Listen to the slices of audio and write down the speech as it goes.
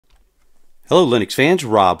Hello Linux fans,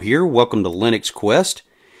 Rob here. Welcome to Linux Quest.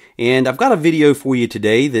 And I've got a video for you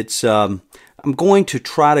today that's I'm going to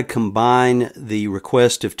try to combine the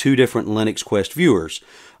request of two different Linux Quest viewers.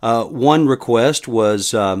 One request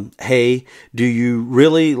was, hey, do you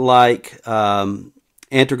really like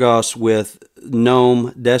Antergos with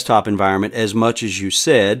Gnome desktop environment as much as you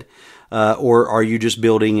said, or are you just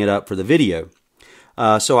building it up for the video?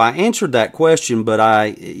 So I answered that question, but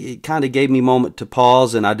it kind of gave me a moment to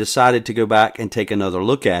pause, and I decided to go back and take another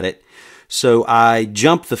look at it. So I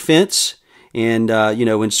jumped the fence and,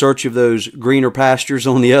 in search of those greener pastures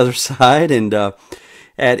on the other side, and at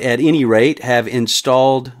any rate have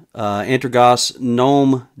installed Antergos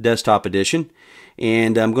Gnome Desktop Edition.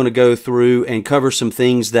 And I'm going to go through and cover some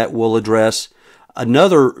things that will address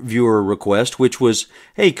another viewer request, which was,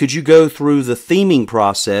 hey, could you go through the theming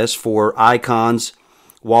process for icons,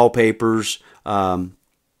 wallpapers, and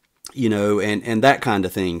that kind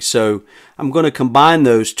of thing. So I'm going to combine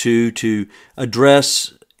those two to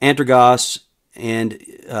address Antergos and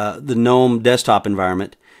the GNOME desktop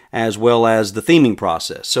environment, as well as the theming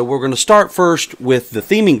process. So we're going to start first with the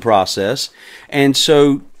theming process. And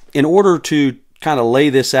so in order to kind of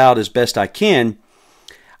lay this out as best I can,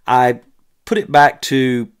 I put it back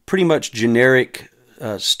to pretty much generic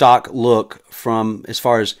stock look from as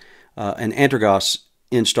far as an Antergos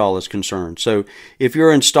install is concerned. So if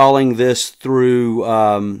you're installing this through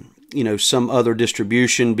some other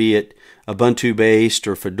distribution, be it Ubuntu based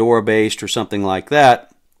or Fedora based or something like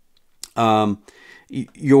that,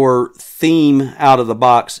 your theme out of the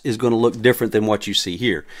box is going to look different than what you see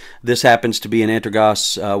here. This happens to be an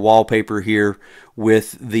Antergos wallpaper here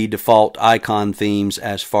with the default icon themes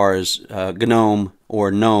as far as GNOME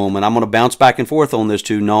or GNOME, and I'm going to bounce back and forth on those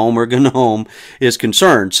two, GNOME or GNOME, is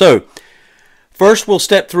concerned. So first, we'll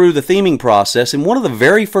step through the theming process, and one of the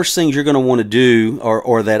very first things you're going to want to do,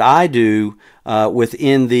 or that I do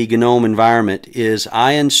within the GNOME environment, is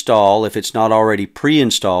I install, if it's not already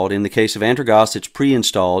pre-installed, in the case of Antergos, it's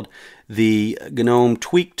pre-installed, the GNOME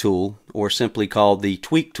tweak tool, or simply called the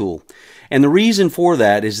tweak tool. And the reason for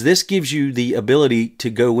that is this gives you the ability to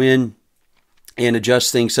go in and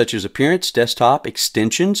adjust things such as appearance, desktop,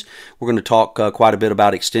 extensions. We're going to talk quite a bit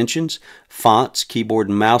about extensions, fonts, keyboard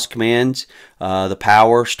and mouse commands, the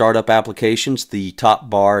power, startup applications, the top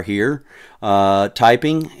bar here,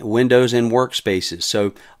 typing, windows, and workspaces.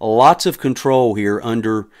 So lots of control here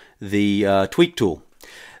under the tweak tool.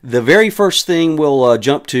 The very first thing we'll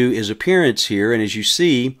jump to is appearance here, and as you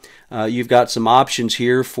see, you've got some options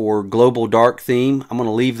here for global dark theme. I'm going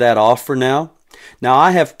to leave that off for now. Now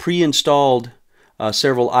I have pre-installed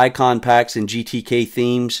several icon packs and GTK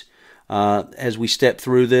themes as we step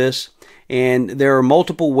through this, and there are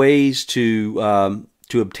multiple ways to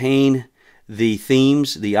obtain the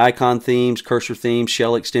themes, the icon themes, cursor themes,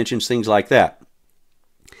 shell extensions, things like that.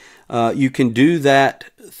 You can do that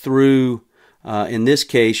through, in this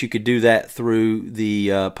case, you could do that through the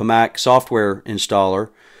PMAC software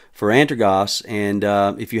installer for Antergos, and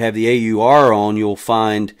if you have the AUR on, you'll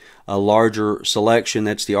find a larger selection.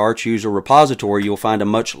 That's the Arch user repository. You'll find a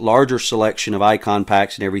much larger selection of icon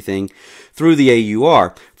packs and everything through the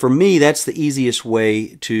AUR. For me, that's the easiest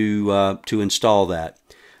way to install that,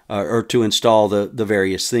 or to install the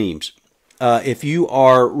various themes. If you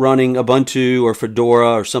are running Ubuntu or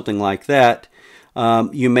Fedora or something like that,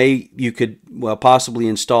 you could possibly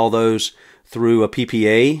install those through a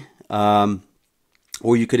PPA,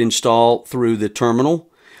 or you could install through the terminal,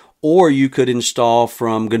 or you could install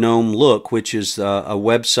from GNOME Look, which is a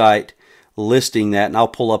website listing that, and I'll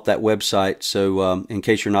pull up that website so in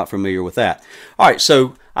case you're not familiar with that. All right,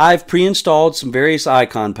 so I've pre-installed some various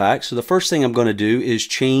icon packs. So the first thing I'm going to do is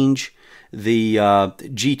change the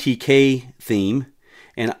GTK theme,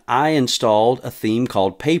 and I installed a theme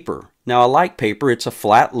called Paper. Now I like Paper. It's a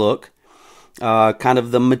flat look. Kind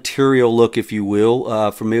of the material look, if you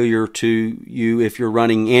will, familiar to you if you're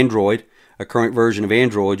running Android, a current version of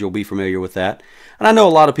Android, you'll be familiar with that. And I know a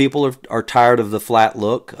lot of people are tired of the flat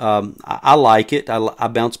look. I like it. I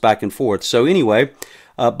bounce back and forth. So anyway,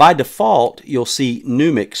 by default, you'll see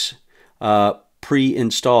Numix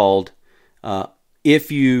pre-installed.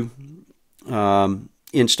 If you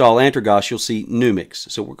install Antergos, you'll see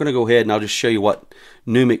Numix. So we're going to go ahead and I'll just show you what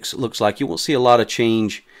Numix looks like. You won't see a lot of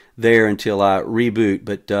change there until I reboot,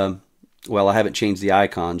 but well, I haven't changed the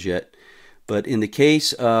icons yet. But in the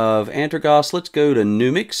case of Antergos, let's go to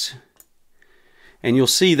Numix, and you'll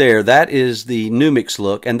see there that is the Numix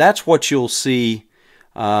look, and that's what you'll see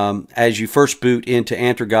as you first boot into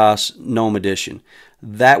Antergos GNOME Edition.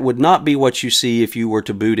 That would not be what you see if you were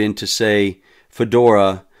to boot into, say,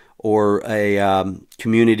 Fedora or a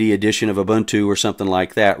community edition of Ubuntu or something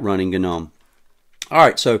like that running GNOME.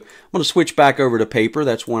 Alright, so I'm going to switch back over to paper.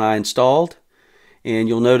 That's one I installed. And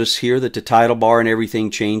you'll notice here that the title bar and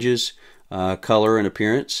everything changes, color and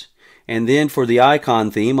appearance. And then for the icon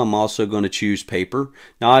theme, I'm also going to choose paper.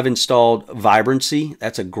 Now I've installed Vibrancy.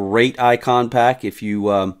 That's a great icon pack. If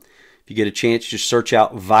you get a chance, just search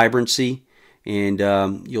out Vibrancy, and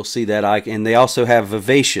you'll see that icon. And they also have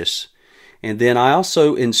Vivacious. And then I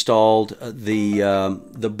also installed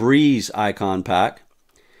the Breeze icon pack.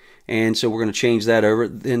 And so we're going to change that over.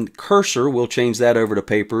 Then Cursor, we'll change that over to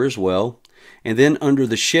paper as well. And then under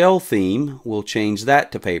the shell theme, we'll change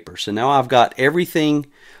that to paper. So now I've got everything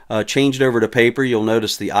changed over to paper. You'll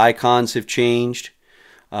notice the icons have changed.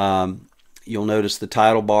 You'll notice the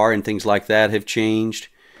title bar and things like that have changed.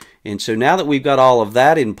 And so now that we've got all of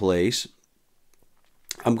that in place,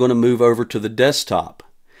 I'm going to move over to the desktop.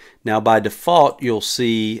 Now by default, you'll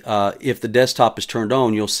see if the desktop is turned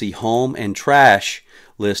on, you'll see Home and Trash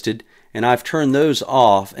listed. And I've turned those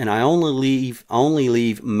off, and I only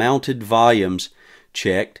leave mounted volumes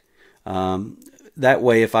checked. That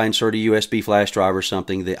way, if I insert a USB flash drive or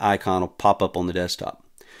something, the icon will pop up on the desktop.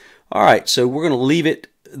 Alright, so we're going to leave it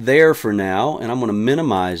there for now, and I'm going to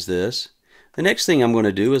minimize this. The next thing I'm going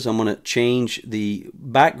to do is I'm going to change the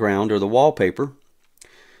background or the wallpaper.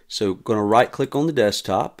 So I'm going to right click on the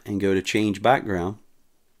desktop and go to Change Background.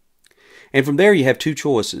 And from there you have two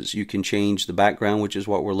choices. You can change the background, which is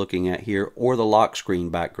what we're looking at here, or the lock screen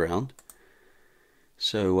background.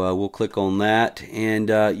 So we'll click on that, and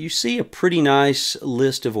you see a pretty nice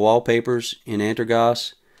list of wallpapers in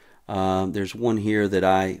Antergos. There's one here that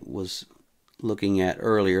I was looking at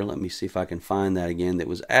earlier. Let me see if I can find that again. That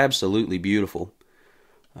was absolutely beautiful.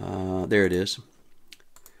 There it is.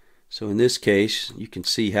 So in this case, you can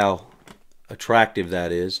see how attractive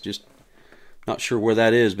that is. Just not sure where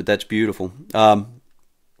that is, but that's beautiful.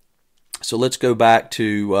 So let's go back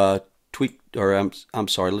to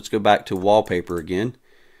let's go back to wallpaper again.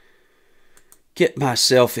 Get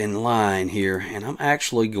myself in line here, and I'm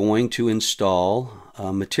actually going to install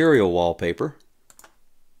material wallpaper.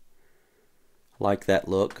 Like that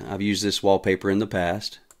look. I've used this wallpaper in the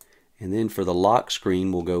past. And then for the lock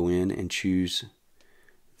screen, we'll go in and choose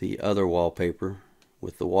the other wallpaper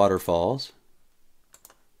with the waterfalls.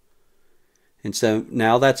 And so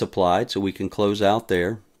now that's applied, so we can close out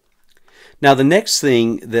there. Now the next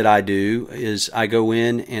thing that I do is I go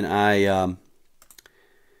in and I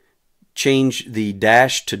change the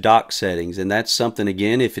dash to dock settings, and that's something,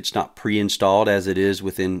 again, if it's not pre-installed as it is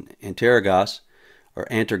within Antergos or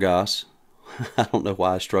Antergos. I don't know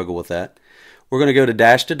why I struggle with that. We're going to go to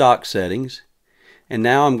dash to dock settings, and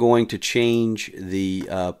now I'm going to change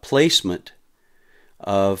the placement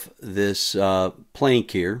of this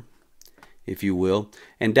plank here, if you will.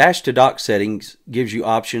 And dash to dock settings gives you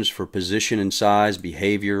options for position and size,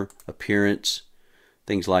 behavior, appearance,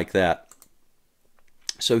 things like that.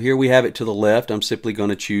 So here we have it to the left. I'm simply going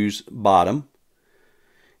to choose bottom,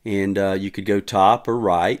 and you could go top or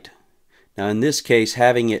right. Now in this case,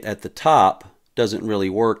 having it at the top doesn't really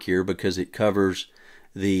work here because it covers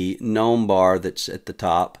the gnome bar that's at the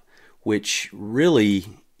top, which really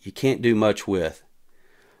you can't do much with.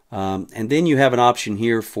 And then you have an option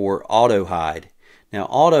here for auto hide. Now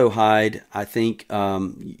auto hide, I think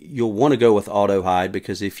you'll want to go with auto hide,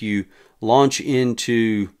 because if you launch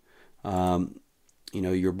into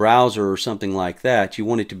your browser or something like that, you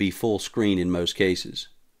want it to be full screen in most cases.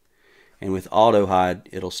 And with auto hide,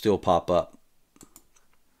 it'll still pop up.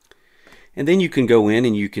 And then you can go in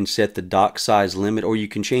and you can set the dock size limit, or you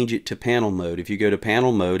can change it to panel mode. If you go to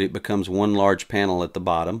panel mode, it becomes one large panel at the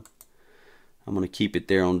bottom. I'm going to keep it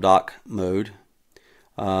there on dock mode.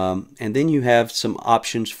 And then you have some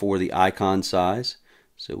options for the icon size,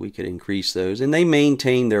 so we could increase those. And they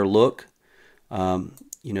maintain their look.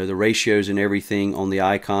 The ratios and everything on the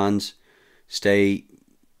icons stay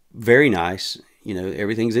very nice.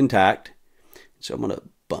 Everything's intact. So I'm going to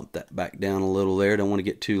bump that back down a little there. Don't want to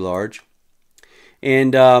get too large.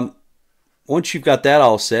 And once you've got that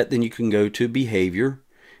all set, then you can go to behavior,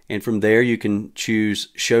 and from there you can choose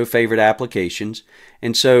show favorite applications.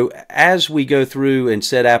 And so as we go through and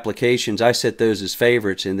set applications, I set those as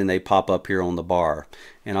favorites, and then they pop up here on the bar,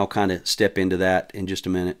 and I'll kind of step into that in just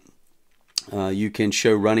a minute. You can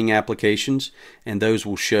show running applications, and those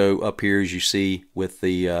will show up here as you see with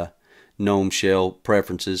the GNOME shell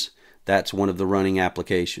preferences. That's one of the running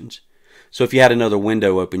applications. So if you had another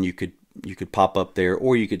window open, you could pop up there,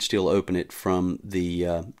 or you could still open it from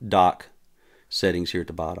the dock settings here at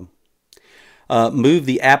the bottom. Move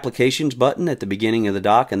the applications button at the beginning of the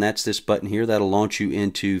dock, and that's this button here. That'll launch you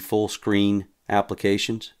into full screen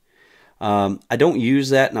applications. I don't use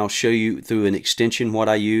that, and I'll show you through an extension what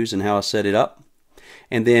I use and how I set it up.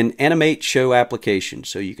 And then animate show application,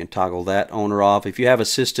 so you can toggle that on or off. If you have a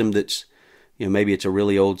system that's, maybe it's a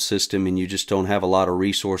really old system and you just don't have a lot of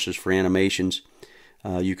resources for animations,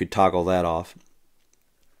 you could toggle that off.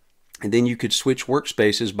 And then you could switch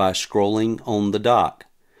workspaces by scrolling on the dock.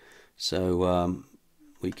 So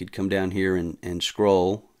we could come down here and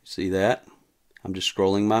scroll. See that? I'm just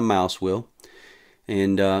scrolling my mouse wheel.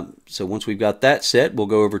 And so once we've got that set, we'll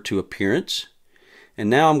go over to Appearance. And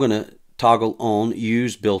now I'm going to toggle on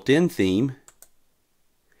Use Built-in Theme.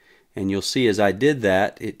 And you'll see as I did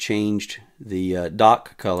that, it changed the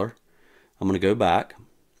dock color. I'm going to go back.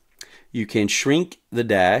 You can shrink the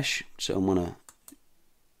dash. So I'm going to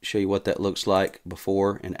show you what that looks like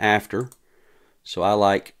before and after. So I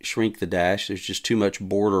like shrink the dash. There's just too much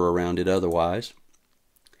border around it otherwise.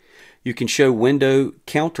 You can show window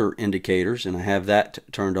counter indicators, and I have that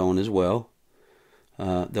turned on as well.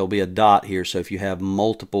 There'll be a dot here, so if you have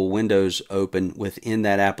multiple windows open within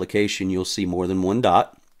that application, you'll see more than one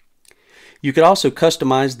dot. You could also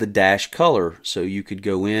customize the dash color, so you could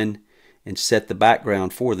go in and set the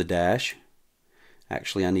background for the dash.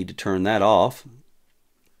 Actually, I need to turn that off.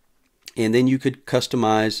 And then you could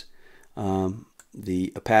customize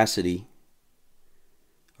the opacity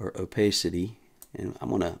or opacity, and I'm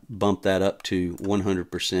going to bump that up to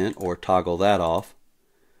 100% or toggle that off.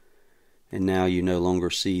 And now you no longer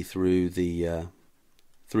see through the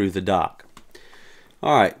dock.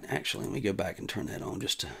 All right, actually, let me go back and turn that on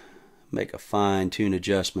just to make a fine-tune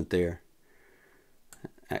adjustment there.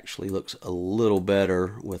 Actually looks a little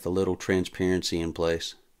better with a little transparency in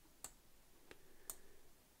place.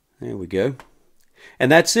 There we go.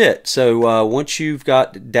 And that's it. So once you've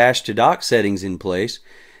got dash to dock settings in place,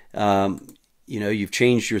 you've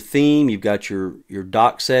changed your theme, you've got your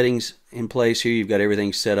dock settings in place here, you've got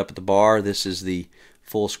everything set up at the bar. This is the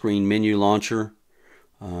full screen menu launcher.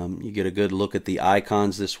 You get a good look at the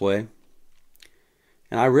icons this way.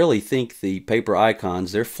 And I really think the paper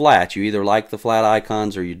icons, they're flat. You either like the flat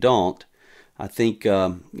icons or you don't. I think,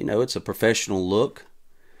 it's a professional look,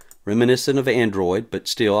 reminiscent of Android, but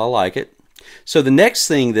still I like it. So the next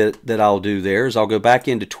thing that I'll do there is I'll go back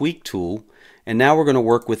into Tweak Tool, and now we're going to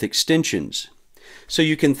work with extensions. So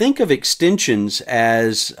you can think of extensions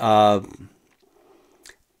as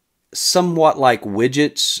somewhat like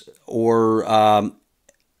widgets or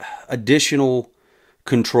additional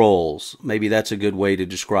controls. Maybe that's a good way to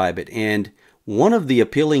describe it. And one of the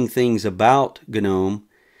appealing things about GNOME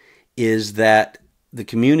is that the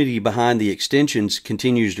community behind the extensions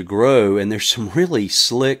continues to grow, and there's some really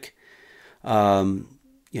slick,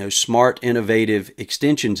 smart, innovative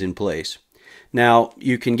extensions in place. Now,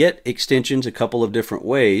 you can get extensions a couple of different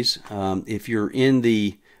ways. If you're in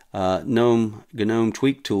the GNOME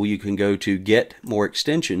Tweak Tool, you can go to Get More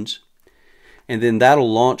Extensions, and then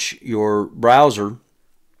that'll launch your browser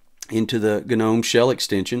into the GNOME shell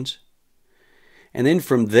extensions. And then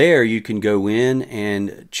from there, you can go in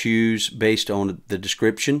and choose based on the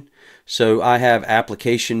description. So I have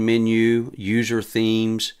application menu, user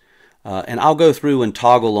themes, and I'll go through and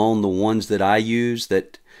toggle on the ones that I use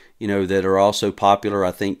that that are also popular.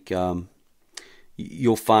 I think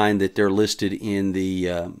you'll find that they're listed in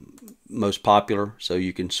the most popular, so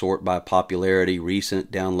you can sort by popularity,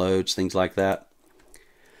 recent downloads, things like that.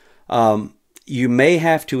 You may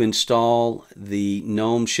have to install the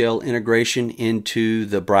GNOME shell integration into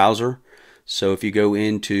the browser. So if you go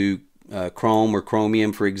into Chrome or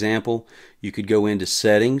Chromium, for example, you could go into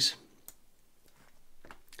Settings,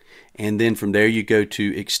 and then from there you go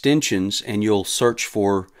to Extensions, and you'll search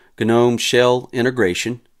for GNOME shell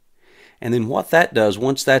integration. And then what that does,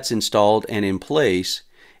 once that's installed and in place,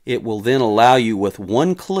 it will then allow you with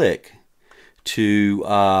one click to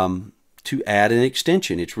add an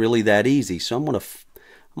extension. It's really that easy. So I'm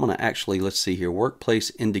gonna actually, let's see here,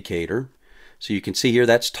 Workplace Indicator. So you can see here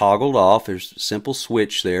that's toggled off. There's a simple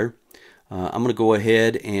switch there. I'm gonna go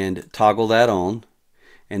ahead and toggle that on,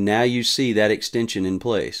 and now you see that extension in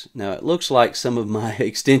place. Now it looks like some of my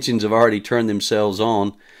extensions have already turned themselves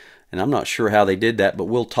on, and I'm not sure how they did that, but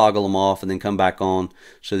we'll toggle them off and then come back on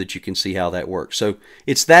so that you can see how that works. So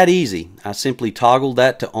it's that easy. I simply toggled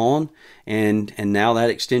that to on, and now that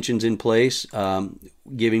extension's in place,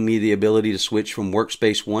 giving me the ability to switch from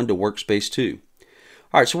Workspace 1 to Workspace 2.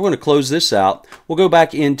 All right, so we're going to close this out. We'll go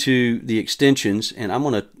back into the extensions, and I'm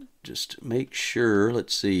going to just make sure,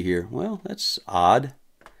 let's see here. Well, that's odd.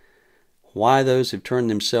 Why those have turned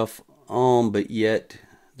themselves on, but yet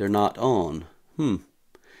they're not on.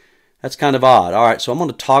 That's kind of odd. All right, so I'm going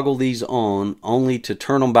to toggle these on only to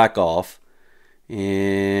turn them back off.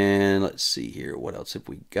 And let's see here. What else have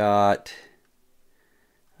we got?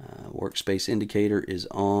 Workspace indicator is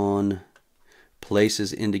on.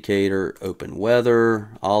 places indicator, open weather,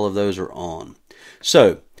 all of those are on.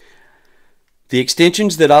 So the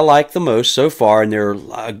extensions that I like the most so far, and there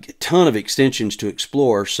are a ton of extensions to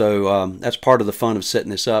explore, so that's part of the fun of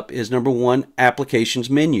setting this up, is number one, applications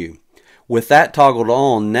menu. With that toggled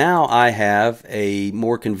on, now I have a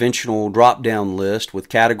more conventional drop-down list with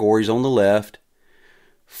categories on the left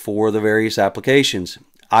for the various applications.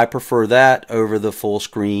 I prefer that over the full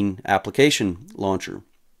screen application launcher.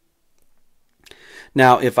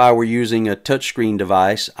 Now, if I were using a touchscreen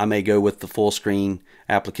device, I may go with the full screen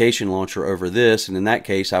application launcher over this, and in that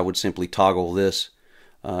case I would simply toggle this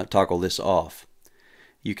off.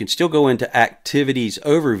 You can still go into activities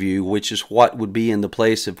overview, which is what would be in the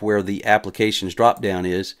place of where the applications drop down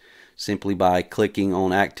is, simply by clicking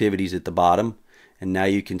on activities at the bottom, and now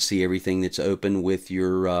you can see everything that's open with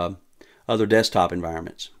your other desktop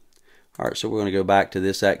environments. Alright, so we're going to go back to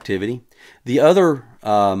this activity. The other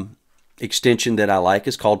extension that I like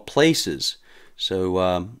is called Places.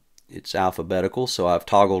 So it's alphabetical, so I've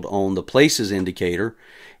toggled on the Places indicator,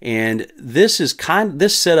 and this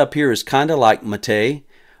setup here is kind of like Mate,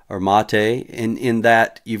 in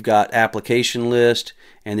that you've got application list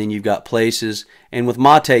and then you've got places, and with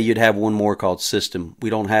Mate you'd have one more called System. We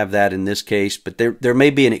don't have that in this case, but there may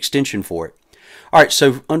be an extension for it. Alright,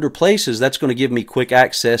 so under Places, that's going to give me quick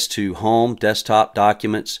access to Home, Desktop,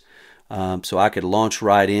 Documents, so I could launch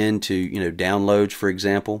right into downloads, for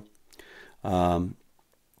example. Well,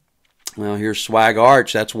 here's Swag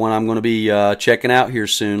Arch. That's one I'm going to be checking out here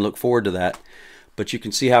soon. Look forward to that. But you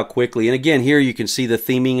can see how quickly, and again here you can see the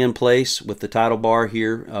theming in place with the title bar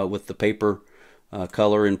here with the paper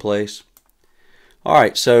color in place.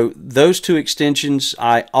 Alright, so those two extensions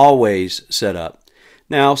I always set up.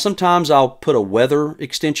 Now sometimes I'll put a weather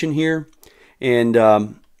extension here,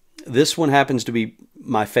 and this one happens to be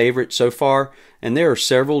my favorite so far, and there are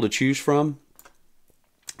several to choose from.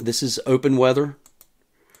 This is open weather,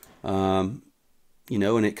 and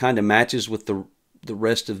it kind of matches with the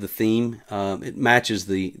rest of the theme. It matches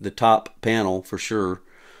the top panel for sure,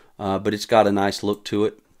 but it's got a nice look to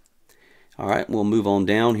it. Alright, we'll move on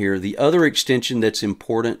down here. The other extension that's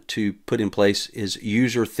important to put in place is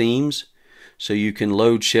user themes. So you can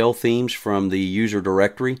load shell themes from the user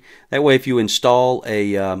directory. That way if you install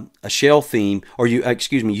a shell theme, or you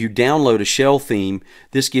download a shell theme,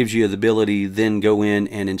 this gives you the ability to then go in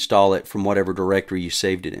and install it from whatever directory you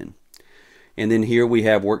saved it in. And then here we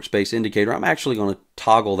have workspace indicator. I'm actually going to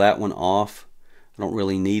toggle that one off. I don't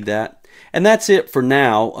really need that. And that's it for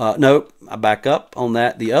now. Nope, I back up on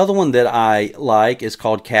that. The other one that I like is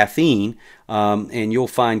called caffeine, and you'll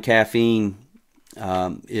find caffeine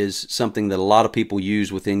is something that a lot of people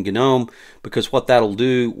use within GNOME, because what that'll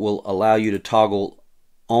do will allow you to toggle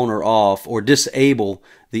on or off or disable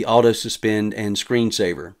the auto suspend and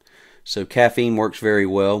screensaver. So caffeine works very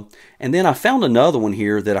well. And then I found another one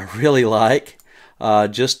here that I really like,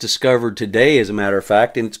 just discovered today as a matter of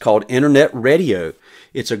fact, and it's called Internet Radio.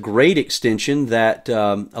 It's a great extension that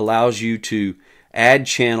allows you to add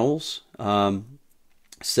channels,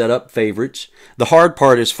 set up favorites. The hard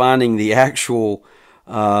part is finding the actual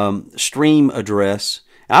stream address.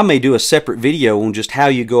 I may do a separate video on just how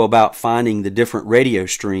you go about finding the different radio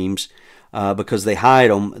streams, because they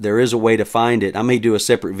hide them. There is a way to find it. I may do a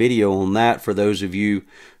separate video on that for those of you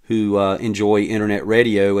who enjoy internet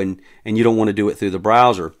radio and you don't want to do it through the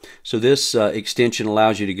browser. So this extension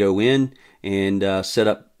allows you to go in and set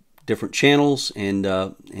up different channels and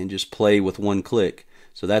just play with one click.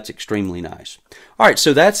 So that's extremely nice. All right,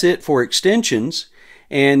 so that's it for extensions.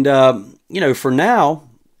 And for now,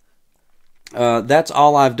 that's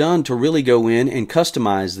all I've done to really go in and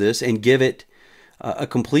customize this and give it a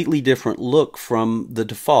completely different look from the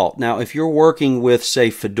default. Now, if you're working with,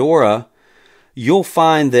 say, Fedora, you'll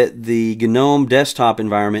find that the GNOME desktop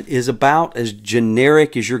environment is about as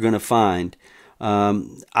generic as you're going to find.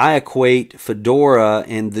 I equate Fedora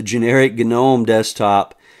and the generic GNOME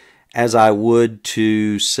desktop as I would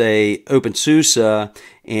to, say, OpenSUSE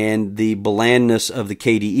and the blandness of the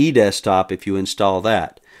KDE desktop if you install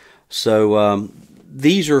that. So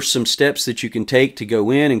these are some steps that you can take to go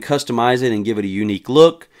in and customize it and give it a unique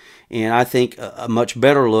look, and I think a much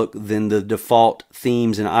better look than the default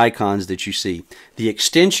themes and icons that you see. The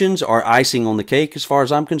extensions are icing on the cake as far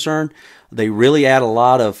as I'm concerned. They really add a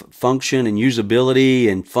lot of function and usability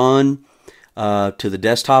and fun to the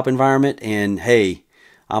desktop environment, and hey,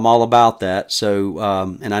 I'm all about that. So,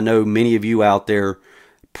 and I know many of you out there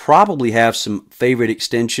probably have some favorite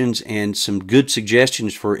extensions and some good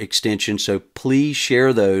suggestions for extensions, so please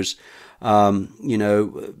share those. I'm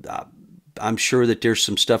sure that there's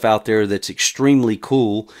some stuff out there that's extremely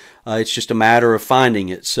cool. It's just a matter of finding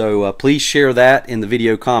it. So please share that in the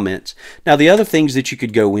video comments. Now, the other things that you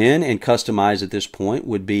could go in and customize at this point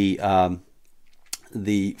would be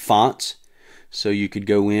the fonts. So you could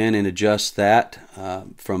go in and adjust that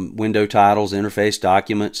from window titles, interface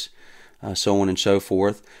documents, so on and so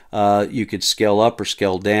forth. You could scale up or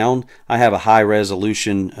scale down. I have a high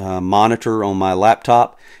resolution monitor on my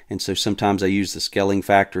laptop, and so sometimes I use the scaling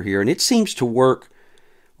factor here, and it seems to work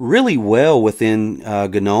really well within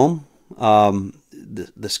Gnome.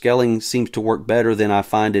 The scaling seems to work better than I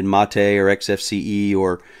find in Mate or XFCE,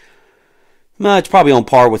 or it's probably on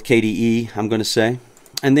par with KDE, I'm going to say.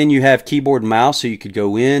 And then you have keyboard and mouse, so you could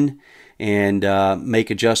go in and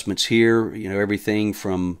make adjustments here. You know, everything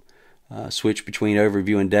from switch between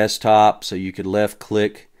overview and desktop, so you could left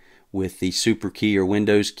click with the super key or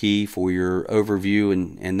Windows key for your overview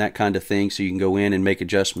and that kind of thing, so you can go in and make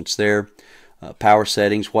adjustments there. Power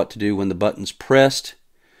settings, what to do when the button's pressed,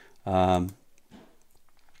 and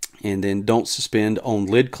then don't suspend on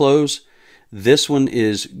lid close. This one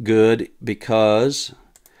is good because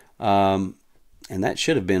and that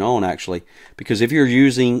should have been on actually, because if you're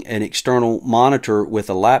using an external monitor with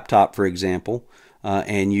a laptop, for example,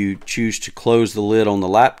 and you choose to close the lid on the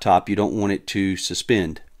laptop, you don't want it to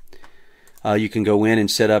suspend. You can go in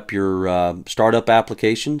and set up your startup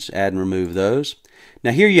applications, add and remove those.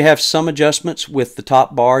 Now here you have some adjustments with the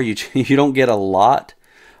top bar. You don't get a lot.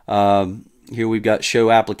 Here we've got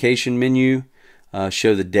show application menu,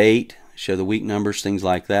 show the date, show the week numbers, things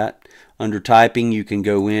like that. Under typing, you can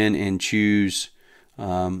go in and choose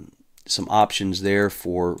some options there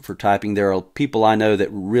for typing. There are people I know that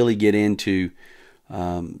really get into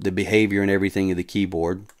the behavior and everything of the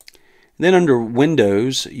keyboard. And then under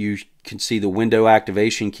Windows, you can see the window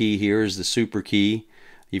activation key here is the super key.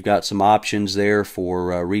 You've got some options there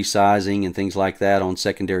for resizing and things like that on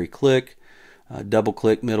secondary click, double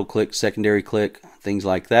click, middle click, secondary click, things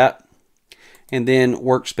like that. And then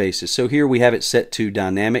workspaces. So here we have it set to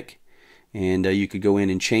dynamic, and you could go in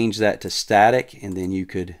and change that to static, and then you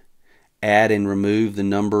could add and remove the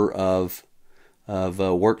number of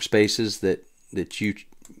workspaces that you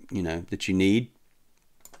need.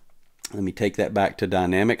 Let me take that back to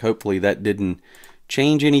dynamic. Hopefully that didn't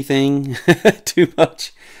change anything too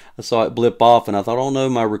much. I saw it blip off and I thought, oh no,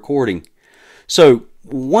 my recording. So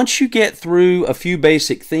once you get through a few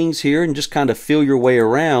basic things here and just kind of feel your way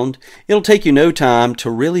around, it'll take you no time to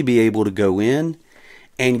really be able to go in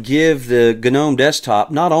and give the GNOME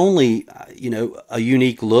desktop not only a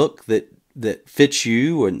unique look that fits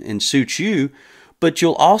you and suits you, but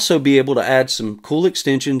you'll also be able to add some cool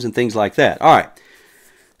extensions and things like that. All right,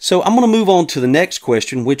 so I'm going to move on to the next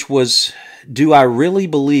question, which was, do I really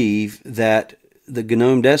believe that the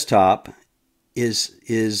GNOME desktop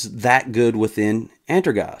is that good within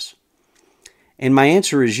Antergos? And my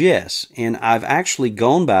answer is yes. And I've actually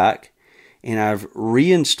gone back and I've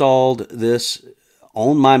reinstalled this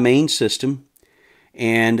on my main system,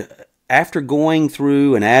 and after going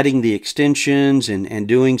through and adding the extensions and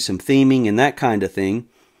doing some theming and that kind of thing,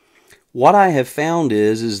 what I have found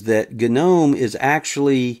is that GNOME is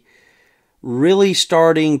actually really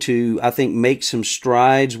starting to, I think, make some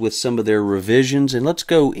strides with some of their revisions. And let's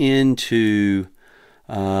go into,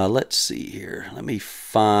 let's see here. Let me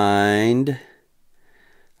find,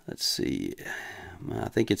 let's see, I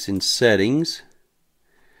think it's in settings.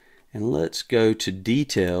 And let's go to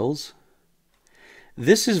details.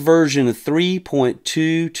 This is version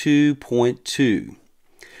 3.22.2.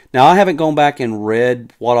 Now, I haven't gone back and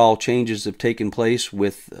read what all changes have taken place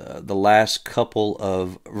with the last couple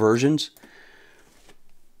of versions.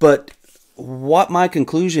 But what my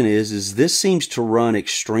conclusion is this seems to run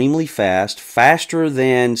extremely fast, faster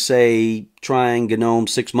than, say, trying GNOME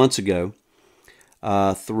 6 months ago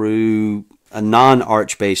through a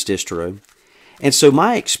non-Arch-based distro. And so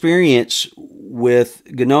my experience with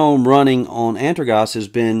GNOME running on Antergos has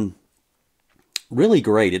been really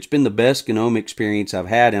great. It's been the best GNOME experience I've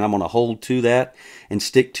had, and I'm going to hold to that and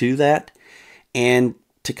stick to that. And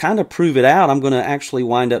to kind of prove it out, I'm going to actually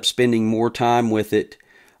wind up spending more time with it.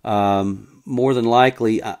 More than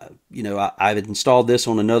likely, I've installed this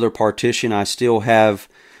on another partition. I still have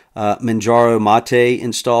Manjaro Mate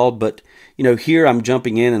installed, but here I'm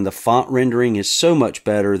jumping in, and the font rendering is so much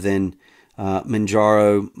better than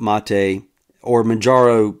Manjaro Mate or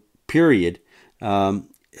Manjaro period.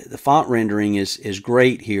 The font rendering is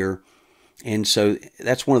great here, and so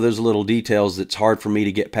that's one of those little details that's hard for me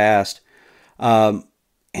to get past. And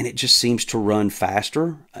it just seems to run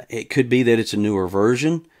faster. It could be that it's a newer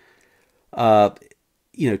version.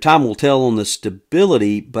 Time will tell on the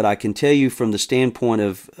stability, but I can tell you from the standpoint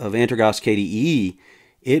of Antergos KDE,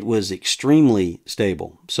 it was extremely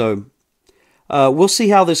stable. So we'll see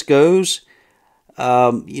how this goes.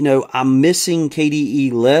 You know, I'm missing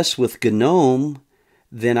KDE less with GNOME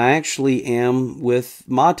than I actually am with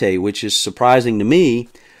Mate, which is surprising to me,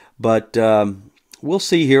 but we'll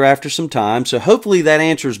see here after some time. So hopefully that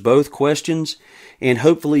answers both questions, and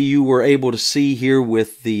hopefully you were able to see here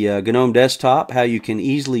with the GNOME desktop how you can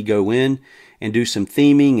easily go in and do some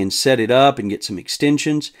theming and set it up and get some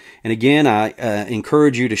extensions. And again, I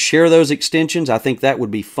encourage you to share those extensions. I think that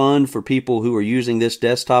would be fun for people who are using this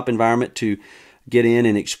desktop environment to get in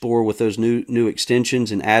and explore with those new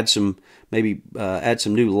extensions and add some add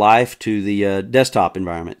some new life to the desktop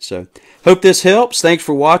environment. So hope this helps. Thanks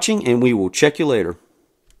for watching, and we will check you later.